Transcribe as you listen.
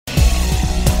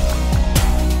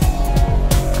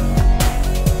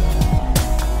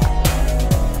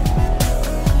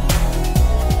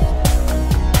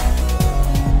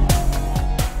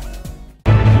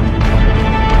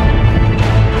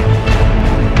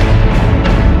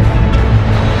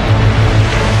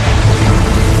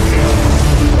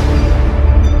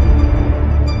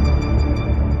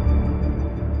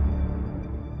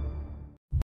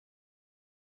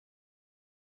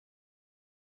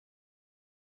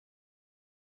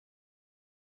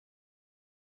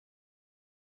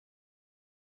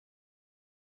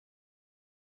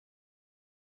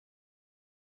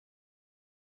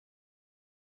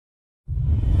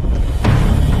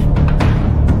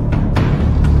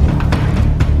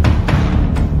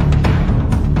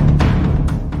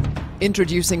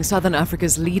Introducing Southern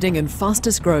Africa's leading and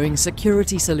fastest growing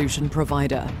security solution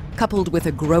provider. Coupled with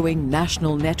a growing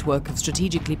national network of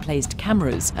strategically placed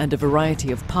cameras and a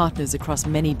variety of partners across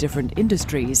many different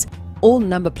industries, all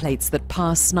number plates that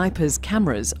pass snipers'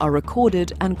 cameras are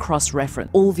recorded and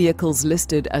cross-referenced. All vehicles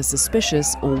listed as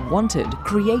suspicious or wanted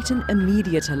create an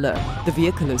immediate alert. The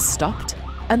vehicle is stopped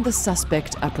and the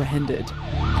suspect apprehended.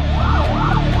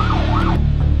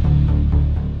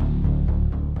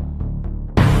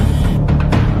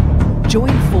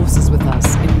 Join forces with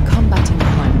us in combating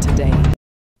crime today.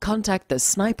 Contact the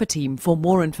Sniper team for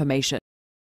more information.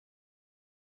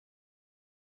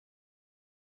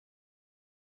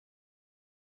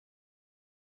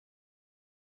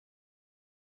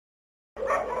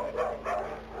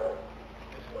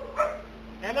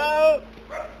 Hello.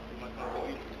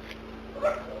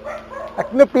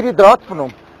 Ek knip hierdie draad van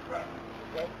hom.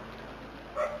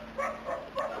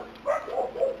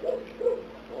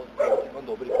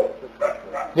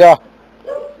 Ja.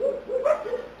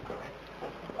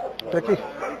 Trekkie.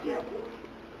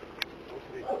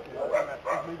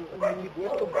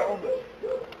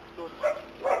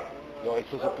 Ja, ek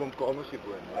sal so 'n klomp kamers hier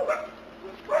bo. Ja,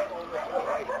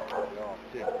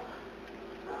 sien.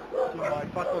 Sien maar,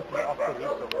 ek vat ons hier agter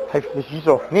hierso. Hy is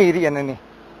hierso. Nee, hierdie ene nie.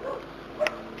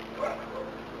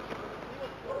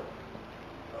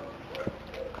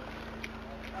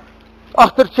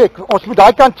 Agter check. Ons moet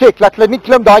daai kant check. Laat hulle nie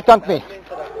klim daai kant nie.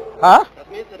 Hæ? Dat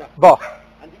mense daar. Ba.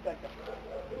 Aan die kant.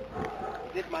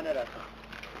 Dit manne daar.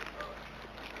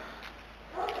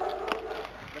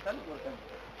 Wat dan word dan?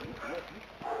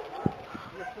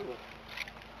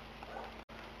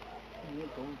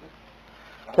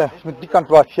 Ja, ons moet die kant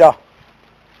was, ja.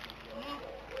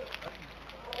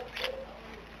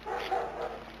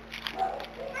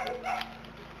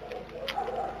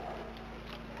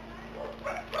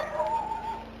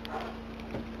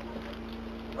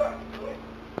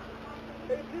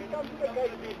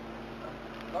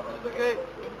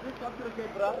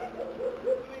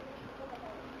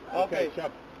 Okay,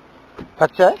 sharp.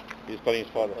 Wat sê? He's calling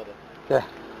his father. Ja.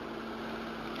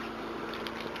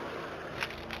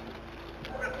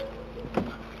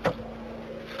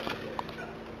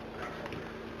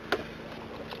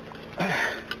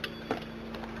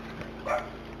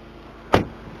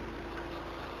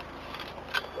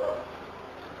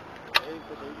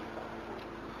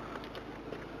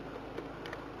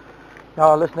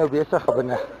 Ja, hulle is nou besig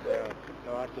binne. Yeah,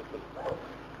 no, hartstikke.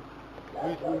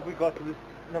 We got this.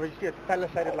 No, but you see, it's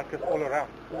palisaded like this all around.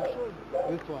 This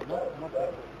one, no? Not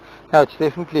that one. No, it's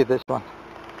definitely this one.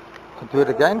 I'll do it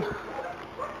again. Okay.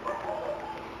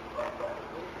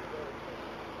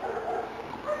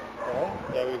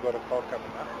 Yeah, we've got a car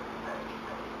coming up.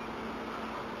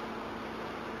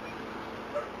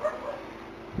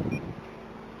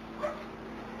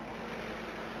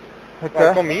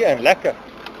 Okay. Kom hier in, lekker.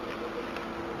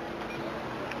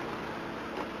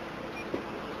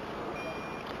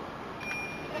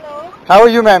 How are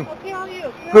you, ma'am? Okay, how are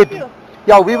you? Good.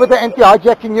 Yeah, we were the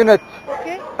anti-hijacking unit.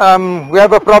 Okay. We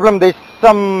have a problem. There's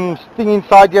some thing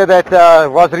inside here that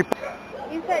was Inside,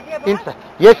 yeah, inside.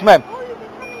 Yes, ma'am. Oh, you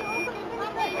can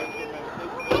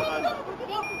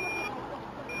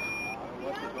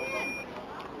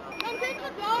come take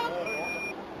the dog.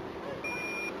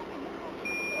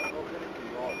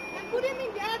 And put him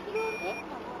in dad's room.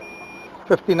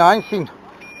 59, sien.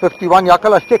 51, ja,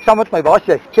 kan check saam met my baas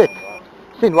jy. Check.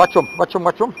 Sien, watch hom.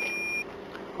 41,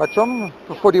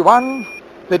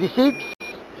 36,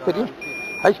 30.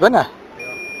 Hy's binne.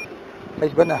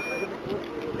 Hy's binne.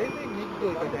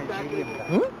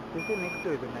 Hmm?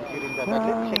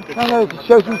 No, it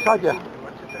shows inside here.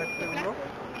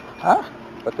 Huh?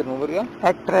 Wat is nummer hier?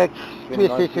 Ek trek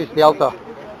 266 Delta.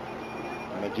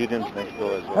 Nigerians next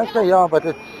door as well. Okay, yeah, but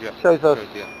it shows us.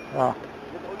 Yeah.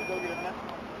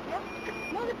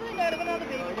 No, they're putting out of another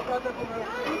baby. You can go to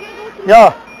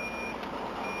Yeah.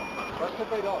 Wat is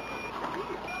by daar?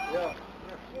 Ja.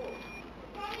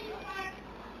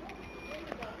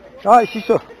 Ja, is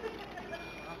so.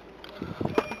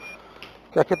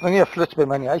 Kijk, ek het nog nie 'n flits by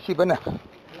my nie. Hy is hier binne.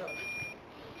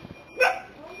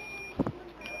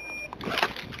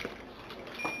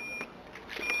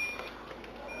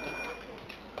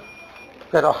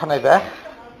 Kijk, dan gaan hy weg.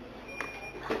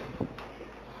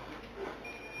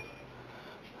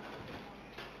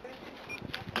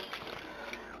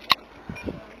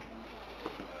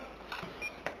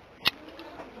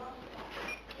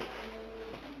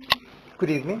 Good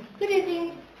evening. Good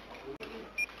evening.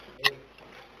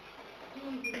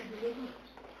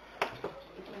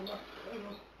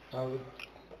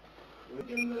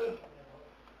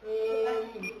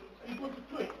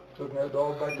 Toe ek nou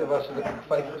daar buite was, het ek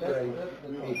 5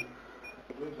 gekry.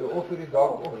 So of vir die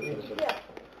dag of iets.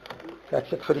 Ek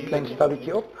sit vir die klein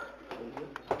stalletjie op.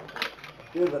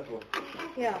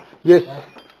 Yeah. Yes.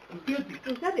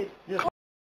 Is that it? Yes.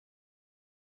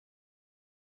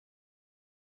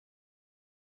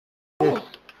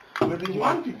 Where did you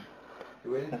want it?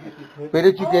 Where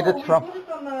did you get it from? We got it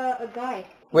from a guy.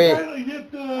 Where?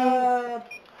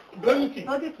 Burger King.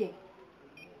 Burger King.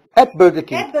 At Burger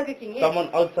King. At Burger King, yes. Someone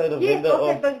outside of Yes, vendor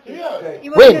or... outside Burger King. Yeah. He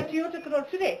was When? at Toyota Corolla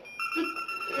today.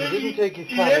 He didn't take his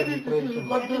card. I didn't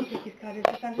take his card.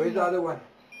 It's just Where's the other one?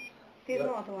 There's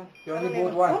no other one. You only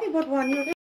bought one? Only bought one.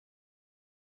 Yes.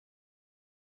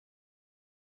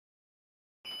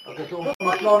 Okay, so ons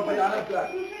klaar by die ander plek.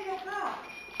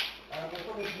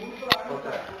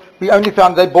 We only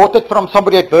found they bought it from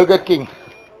somebody at Burger King.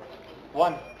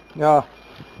 One. Yeah.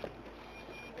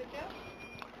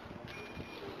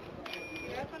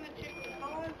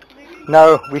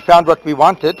 No, we found what we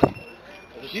wanted.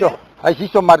 So, hy sê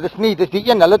so, maar dis nie, dis die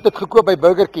een, hulle het dit gekoop by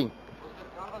Burger King.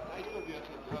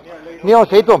 Nee, ons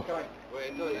het hom.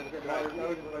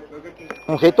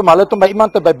 Ons het hom, hulle het hom by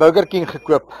iemand by Burger King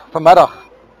gekoop, vanmiddag.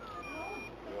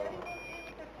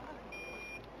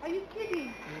 Are you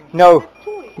kidding? No.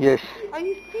 Toy? Yes. Are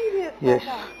you serious? Yes.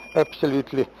 Papa?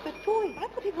 Absolutely. The toy. I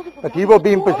thought he was a But he will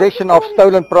be in possession of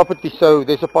stolen property, so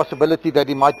there's a possibility that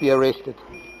he might be arrested.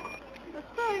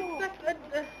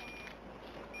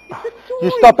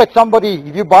 You stop at somebody,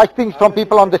 if you buy things from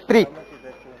people on the street.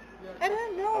 I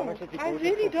don't know. I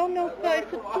really don't know, sir.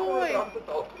 It's a toy.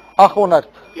 800.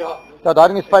 Ja,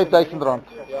 daarin is 5000 rand.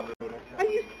 Are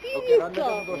you serious,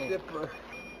 sir?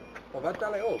 Wat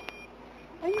tel hy op?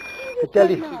 Are you serious? Vertel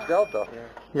right die now? Delta.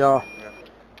 Ja.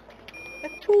 A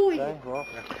toy.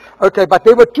 Okay, but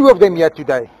there were 2 of them here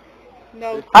today.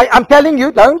 No. I'm telling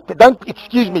you, don't,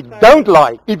 excuse me, don't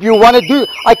lie. If you want to do,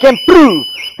 I can prove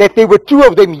that there were 2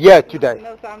 of them here today.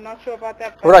 No, sir. I'm not sure about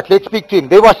that. All right, let's speak to him.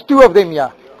 There was 2 of them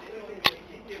here.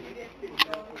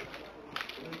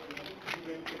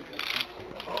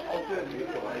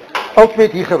 Ook weer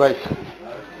hier gewees.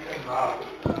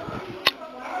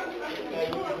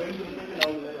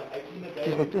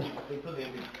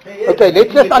 Okay,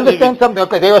 let's just understand something.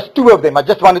 Okay, there was 2 of them. I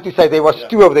just wanted to say there was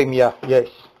 2 of them here. Yes.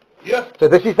 Yes. So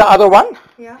this is the other one?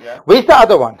 Yeah. Where's the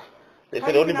other one? They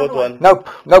said only bought one. Nope,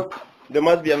 nope. There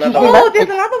must be another Excuse me, one. Oh, there's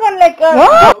another one like...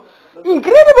 Huh?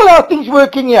 Incredible how things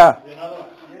working here.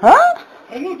 Huh?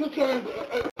 I know this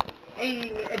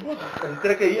I bought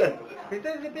trekker hier. Dit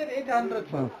is weer 800.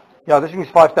 Yeah, this thing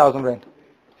is 5,000 rand.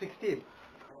 16.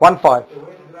 1.5.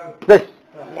 This.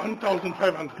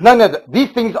 1,500. No,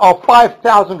 these things are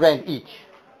 5,000 rand each.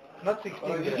 Not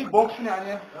 16. Dis die boks van die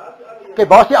ander. Okay,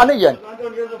 waar is die ander een?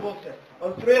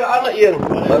 Ons twee ander een.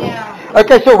 Yeah.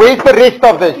 Okay, so where's the rest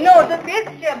of this? No, the best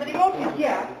here, the remote is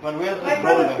here. But where's My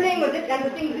son was playing with it and the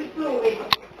thing just flew away.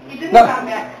 He didn't No. come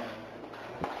back.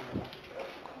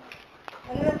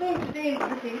 And then I saw him today in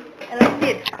the thing, and I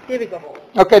said, here we go.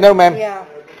 Okay, no ma'am. Yeah.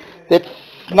 That's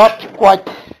not quite,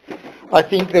 I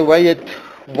think, the way it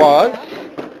was.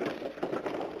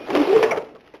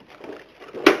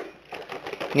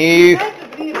 No, I tried to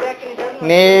bring it back and it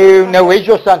doesn't want no, where's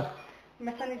your son?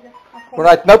 My son is there. I'll call All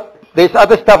right, nope, there's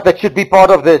other stuff that should be part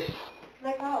of this. him.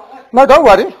 Like how? What? No, don't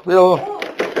worry, we'll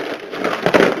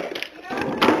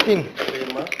see.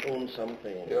 They must own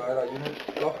something.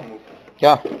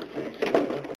 Yeah.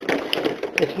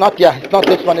 It's not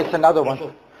this one, it's another one.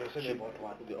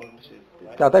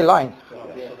 Yeah, they're lying.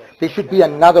 There should be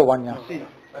another one, yeah.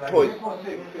 Toys.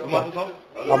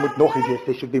 Daar moet nog iets wees,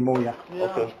 there should be more, yeah.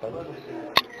 Okay.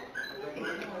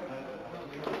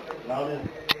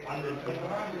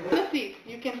 Lucy,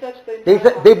 you can touch the...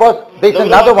 There's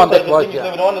another one that was We here.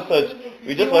 don't want to search.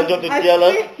 We just want you to I tell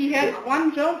us. swear he had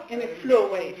one jump and it flew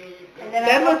away. And then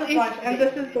that was it, and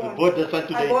this is the one. Bought this one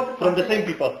today from the same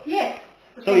people. Yes.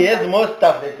 So he has more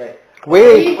stuff that guy.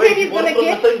 Where? He said he's bought gonna from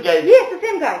the get... same guy. Yes, the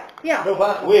same guy. Yeah.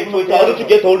 Wait, so how did you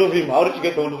get hold of him? How did you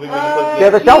get hold of him in the first Do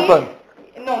you place? have a cell phone?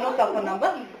 No, no cell phone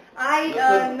number. I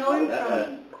know him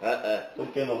from...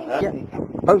 Okay, no. Yeah,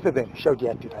 both of them showed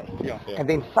here today. Yeah. And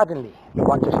then suddenly, the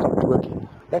one just stopped working.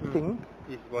 That thing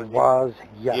was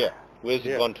here. Yeah. Where's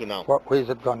it gone to now? Where's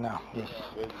it gone now? Yes.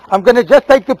 I'm going to just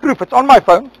take the proof. It's on my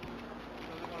phone.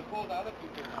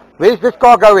 Where's this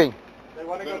car going? They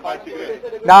want to go buy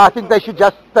cigarettes. No, I think they should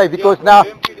just stay because now...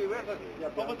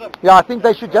 Yeah, I think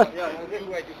they should just...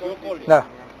 No.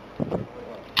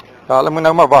 Ja, hulle moet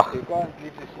nou maar wag. You can't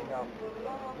leave this thing out.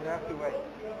 You have to wait.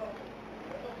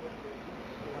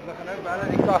 We gaan nou bijna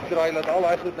die kast draaien dat al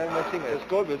hy goed nou maar sing. Dis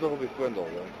koop besig op die foon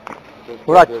daar, ja.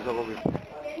 Alright. Besig op die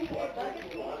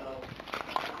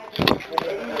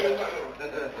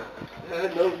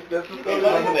No, that's the story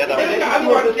doesn't add up.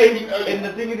 And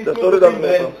the thing is, the story doesn't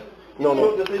add up.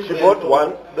 No. She bought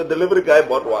one. The delivery guy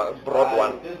brought one.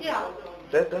 Yeah.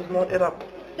 That does not add up.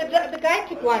 The guy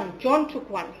took one. John took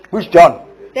one. Who's John?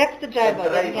 That's the driver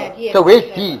that we had, yes. So where's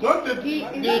he? He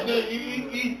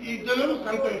delivers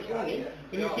sometimes for me.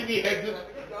 In the city, he had this.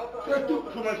 So I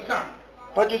took for my son.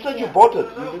 But you said you bought it.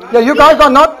 Yeah, you guys are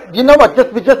not, you know what,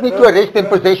 we just need to arrest in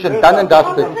possession, done and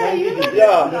dusted.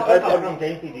 Yeah.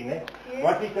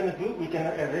 What we're going to do, we're going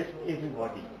to arrest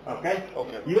everybody, okay?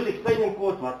 You will explain in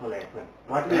court what will happen.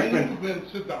 What will happen. Can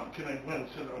I sit down?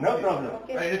 No problem.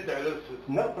 I hit dialysis.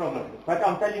 No problem. But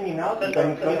I'm telling you now, you're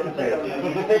going to go to jail.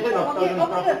 For possession of stolen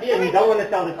property, and you don't want to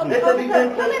tell the truth. Come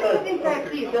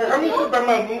and sit by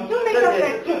my room. Don't make up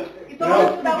that truth. It's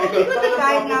all about the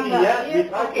guy's number. We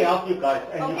try to help you guys,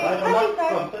 and you guys are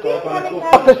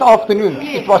not This afternoon,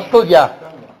 it was still here.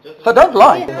 So don't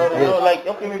lie. Yes. Like,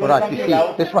 okay, Alright, you see,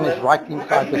 this one is right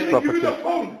inside this property. Give me the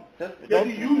phone that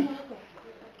you use.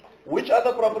 Which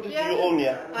other properties do you own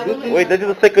here? Wait, this is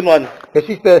the second one. This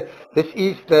is the The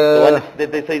one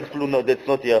that they say is blue, no, that's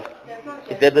not here.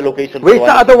 Is that the location? Where's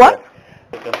the other one?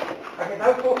 Ek het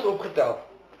nou volks opgetel.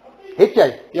 Het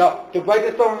jy? Ja, toe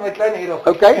buite staan met my klein edel.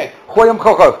 Okay, gooi hom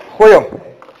gou-gou, gooi hom.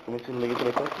 Kom ek sien, leg het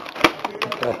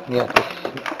terug. Nee,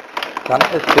 dan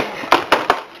is dit.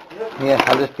 Nee,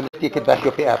 hulle steek het weg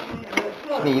op die erf.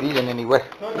 Dis nie hierdie een nie, hoor.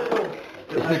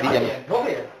 Dis nie die een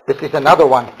nie. This is another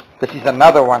one. This is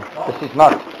another one. This is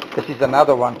not. This is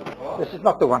another one. This is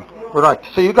not the one. Alright,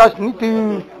 so you guys need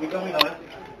to...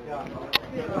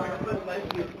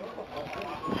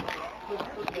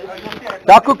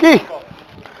 Daar, Cookie!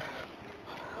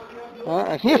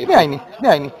 Is nie hy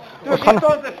nie.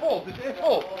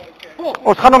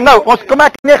 Ons gaan hom nou, kom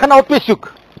ek 902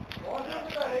 soek.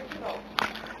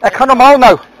 Ek gaan hom haal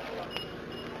nou.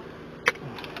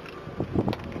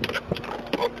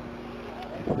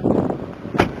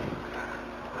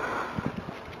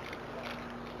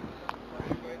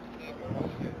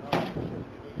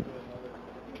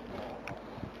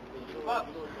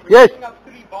 Yes.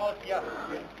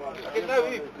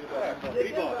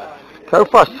 Hou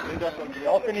vast.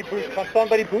 Half in die boot. Gaan staan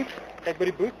by die boot. Kyk by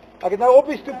die boot. Ek het nou op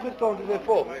die stoep gestaan, dis net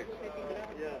vol.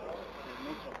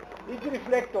 Dis die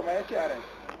reflector, maar is jy reg?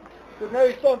 So nou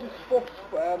is staan dis Fox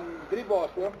 3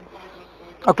 baas, hoor.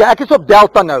 Okay, ek is op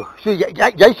Delta nou. So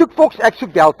jy soek Fox, ek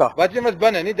soek Delta. Wat jy was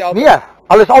binne, nie Delta? Nee,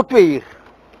 alles al twee hier.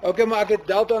 Okay, maar ek het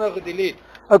Delta nou gedelete.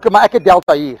 Okay, maar ek het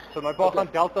Delta hier. So my pa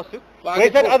gaan Delta soek.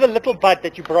 Where's that other little bud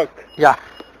that you broke? Ja.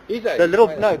 Is hy? The little,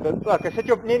 no, look, ek sit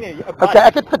jy op, nee, Okay,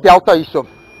 ek het vir Delta hierso.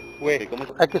 Where?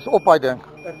 Ek is op, I dink.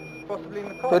 Possibly in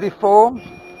the car. 34.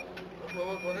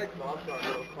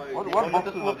 Wat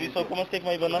is oop hier, so kom ons kyk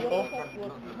my binne.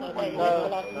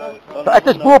 So ek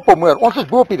is boop hom, hoor. Ons is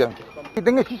boop die ding. Die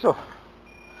ding is hierso.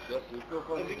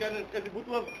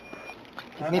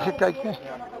 Nie se kyk nie.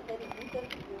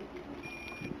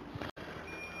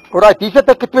 Alright, hier sit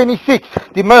ek 26,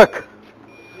 die Merc.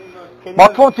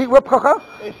 Maak vir ons hier oop gou.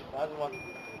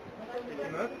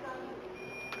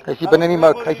 Hy is hier binne in die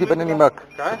Merc,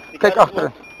 Kyk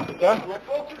agterin. Jo!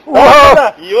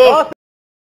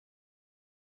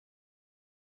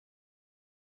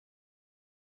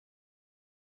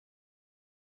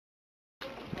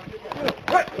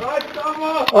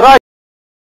 Alright.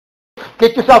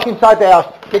 Get yourself inside the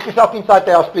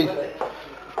house. Please.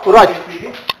 Alright.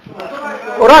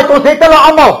 Alright, ons het hulle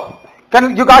almal.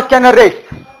 You guys can arrest.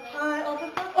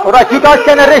 Alright, you guys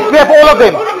can arrest. We have all of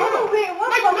them.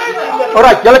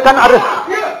 Alright, julle kan arrest.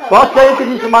 Waar sê jy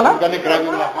dis manne?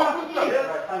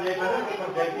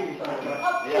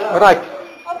 Alright.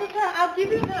 I'll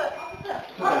give you the...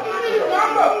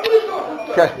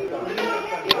 Okay.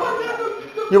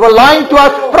 You were lying to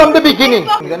us from the beginning.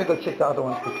 I'm going to go check the other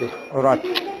one quickly. Alright.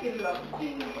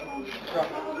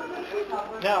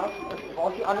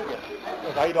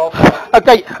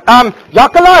 Okay,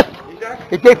 Jacques,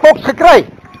 het jy Fox gekry?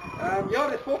 Ja,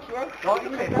 dis Fox, hoor. Daar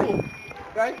in die pool.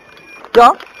 Okay.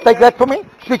 Ja, take that for me.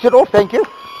 Switch it off, thank you.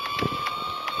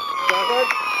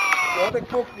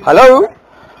 Hallo?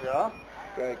 Ja.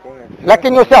 Okay, kom net. Lekker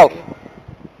in yourself.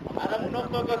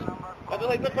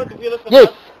 Yes.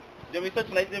 Let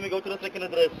me go to the second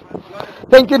address.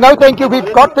 Thank you, no thank you.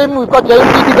 We've got them, we've got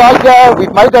JMPD guys here,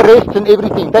 we've made arrests and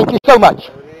everything. Thank you so much.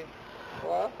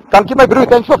 Thank you my bro,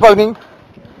 thanks for phoning.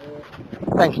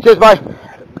 Thanks, cheers, bye.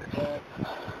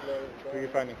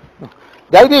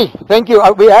 Davey, thank you.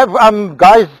 We have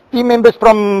guys, team members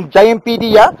from JMPD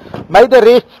here, made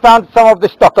arrests, found some of the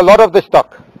stock, a lot of the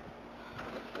stock.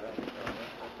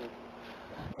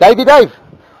 Dave,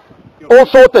 all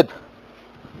sorted.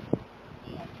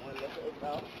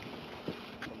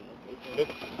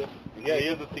 Yeah,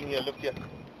 here's the thing here, look here.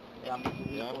 Yeah.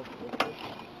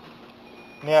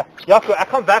 Nee, Jaco, ek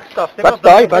gaan wegstap. Wat's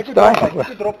daai? Wat's daai?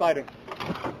 Ek drop daai ding.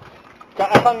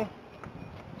 Ek gaan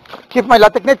Geef my,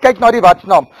 laat ek net kyk na die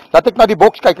watsnaam. Laat ek na die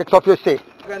boks kyk, ek sal vir jou sê.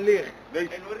 gaan leeg.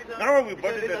 Now we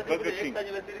bought it at Burger King.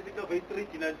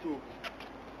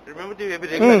 Remember to have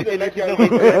it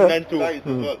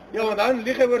Ja, maar dan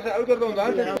lieg hy oor sy ouderdom,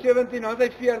 dan is hy 17, dan is hy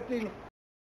 14.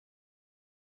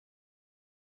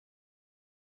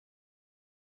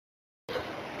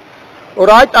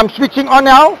 Alright, I'm switching on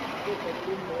now.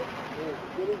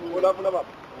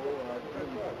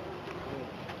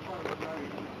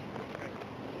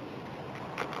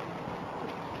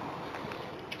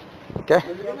 Okay.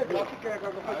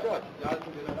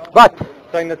 Wat?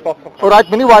 Sy net pak. Alright,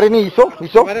 moenie worry nie hierso,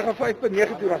 hierso. Maar hy gaan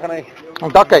 5.9 toe, dan gaan hy.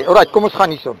 Okay, alright, kom ons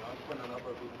gaan hierso.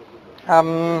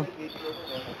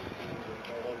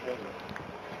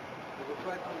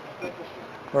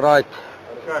 Alright.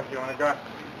 Okay, you wanna go?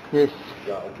 Yes.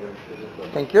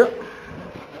 Thank you.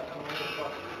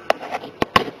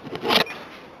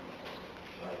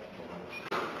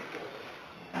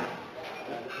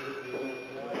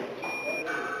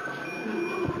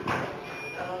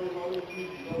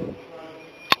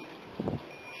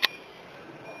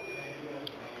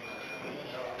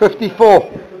 $54.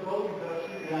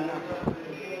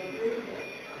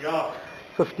 Ja.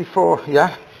 54, yeah.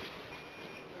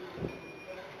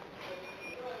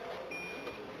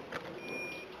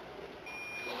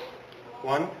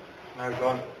 One. Nou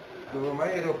gone. Doe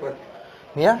my hier op het.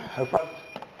 Yeah.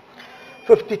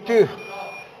 52.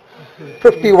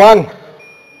 51.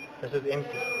 This is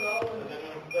empty.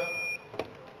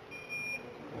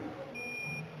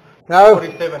 No,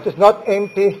 47. it's not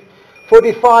empty.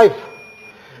 45.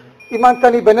 Iemand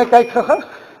kan hier binne kyk gou.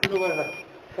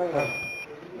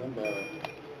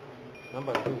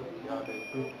 Number 2. Ja,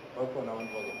 there's 2. Also now one.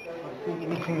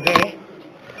 Anything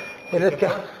there? Let's go.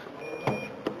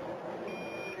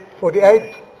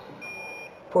 48.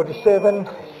 47.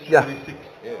 Yeah. 46.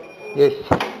 Yes.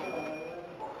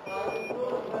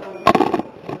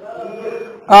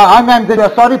 Hi ma'am,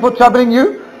 sorry for troubling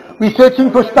you. We're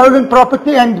searching for stolen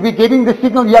property and we're getting the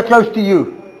signal here close to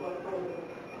you.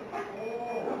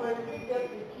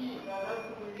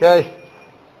 Okay.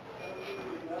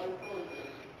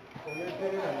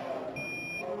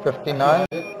 59.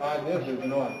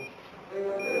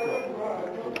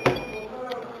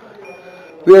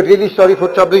 We are really sorry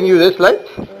for troubling you this late.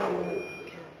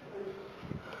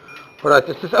 Alright,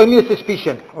 this is only a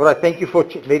suspicion. Alright, thank you for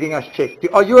letting us check.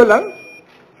 Are you alone?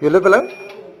 You live alone?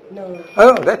 No.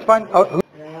 Oh, that's fine. Oh,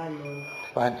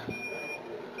 fine.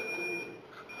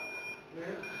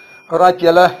 Alright,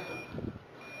 julle.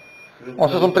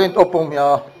 Ons is omtrent op hom,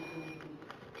 ja.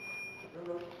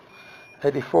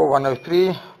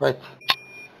 84-103, right.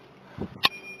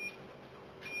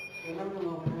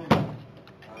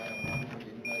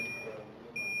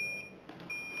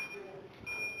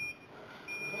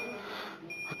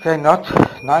 Okay, not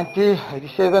 90,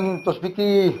 87, it was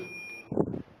bietjie.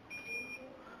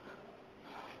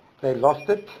 Okay, lost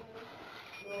it.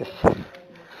 Yes,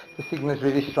 the signal is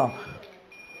really strong.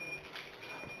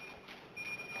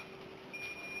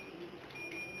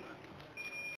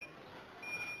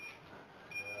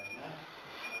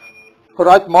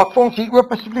 Alright, maak vir ons hier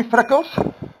oop asseblief Frikkels.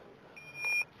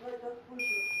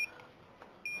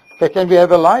 Okay, can we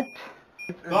have a light?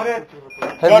 Got it.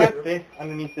 Have Got you- it. There,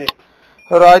 underneath there.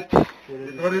 Alright.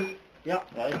 Got it? Yeah.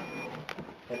 Right.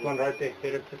 That one right there.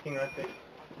 There it's sitting right there.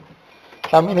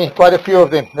 How many? Quite a few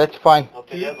of them. That's fine.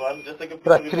 Okay, there's one. Just like a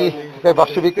Right, 3. Okay,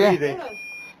 wacht so Three bietjie. there.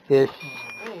 Yes.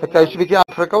 Okay, so bietjie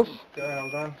aan Frikkels. Okay,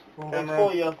 hold on. There's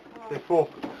 4 here. There's 4.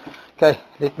 Okay,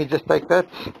 let me just take that.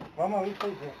 Mama, wie is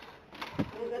dit?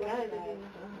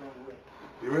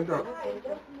 You went up.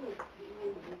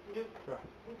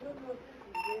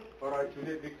 Alright, so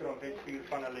dit Victor, ons het 4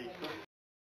 van hulle hier.